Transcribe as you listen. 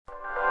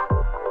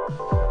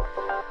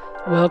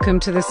Welcome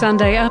to the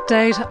Sunday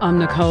Update. I'm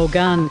Nicole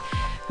Gunn.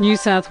 New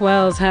South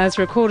Wales has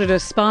recorded a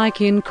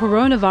spike in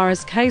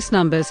coronavirus case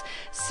numbers.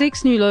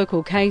 6 new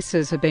local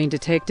cases have been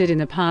detected in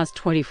the past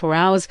 24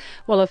 hours,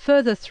 while a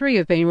further 3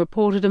 have been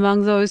reported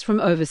among those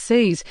from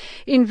overseas.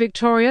 In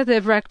Victoria,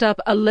 they've racked up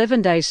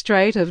 11 days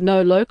straight of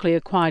no locally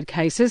acquired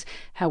cases.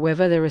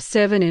 However, there are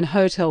 7 in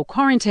hotel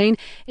quarantine,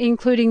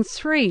 including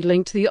 3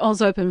 linked to the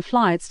Oz Open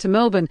flights to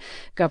Melbourne.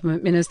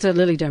 Government Minister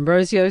Lily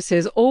D'Ambrosio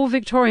says all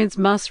Victorians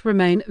must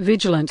remain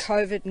vigilant.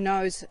 COVID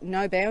knows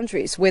no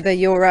boundaries, whether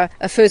you're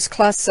a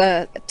first-class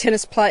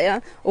tennis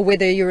player or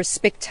whether you're a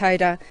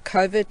spectator.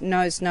 COVID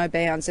knows no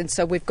bounds, and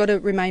so we've got to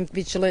remain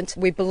vigilant.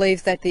 We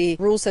believe that the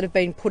rules that have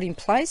been put in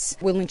place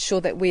will ensure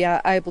that we are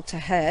able to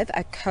have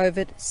a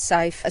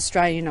COVID-safe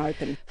Australian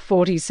Open.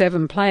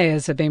 47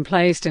 players have been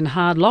placed in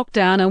hard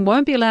lockdown and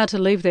won't be allowed to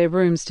leave their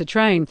rooms to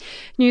train.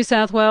 New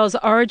South Wales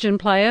Origin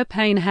player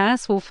Payne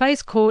Haas will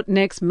face court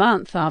next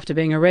month after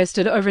being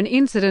arrested over an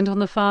incident on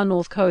the far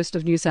north coast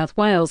of New South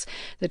Wales.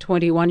 The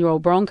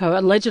 21-year-old Bronco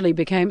allegedly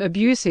became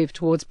abusive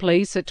towards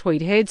police at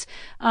Tweed Heads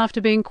after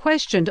being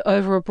questioned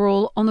over a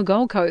brawl on the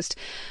Gold Coast.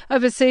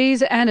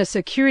 Overseas, and a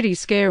security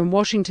scare in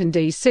Washington,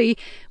 D.C.,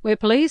 where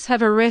police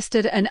have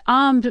arrested an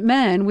armed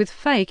man with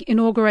fake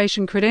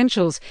inauguration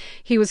credentials.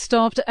 He was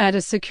stopped at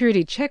a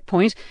security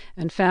checkpoint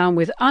and found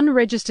with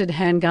unregistered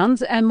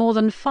handguns and more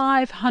than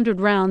 500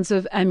 rounds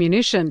of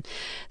ammunition.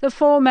 The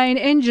 4 main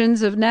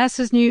engines of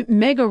NASA's new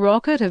mega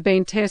rocket have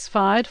been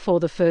test-fired for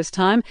the first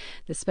time.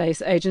 The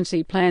space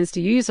agency plans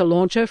to use a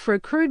launcher for a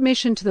crewed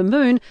mission to the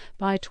moon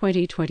by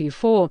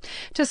 2024.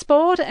 To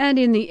sport, and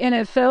in the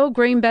NFL,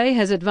 Green Bay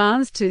has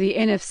advanced to the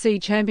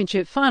NFC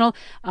Championship final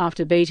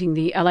after beating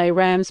the LA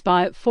Rams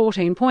by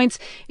 14 points.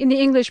 In the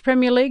English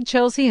Premier League,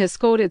 Chelsea has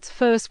scored its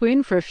first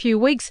win for a few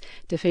weeks,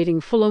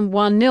 defeating Fulham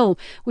 1-0.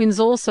 Wins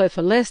also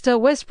for Leicester,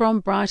 West Brom,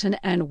 Brighton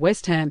and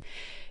West Ham.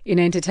 In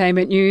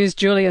entertainment news,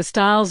 Julia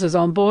Stiles is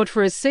on board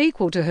for a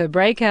sequel to her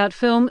breakout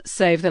film,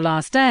 Save the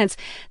Last Dance.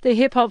 The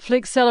hip-hop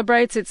flick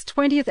celebrates its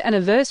 20th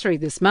anniversary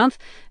this month,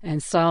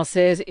 and Stiles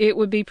says it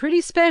would be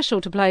pretty special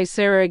to play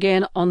Sarah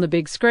again on the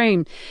big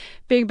screen.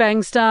 Big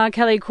Bang star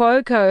Kelly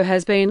Cuoco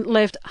has been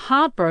left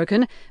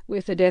heartbroken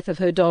with the death of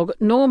her dog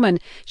Norman.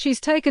 She's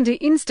taken to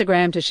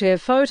Instagram to share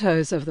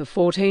photos of the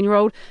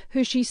 14-year-old,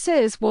 who she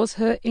says was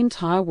her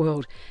entire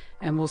world.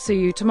 And we'll see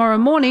you tomorrow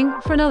morning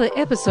for another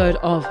episode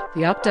of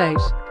The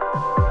Update.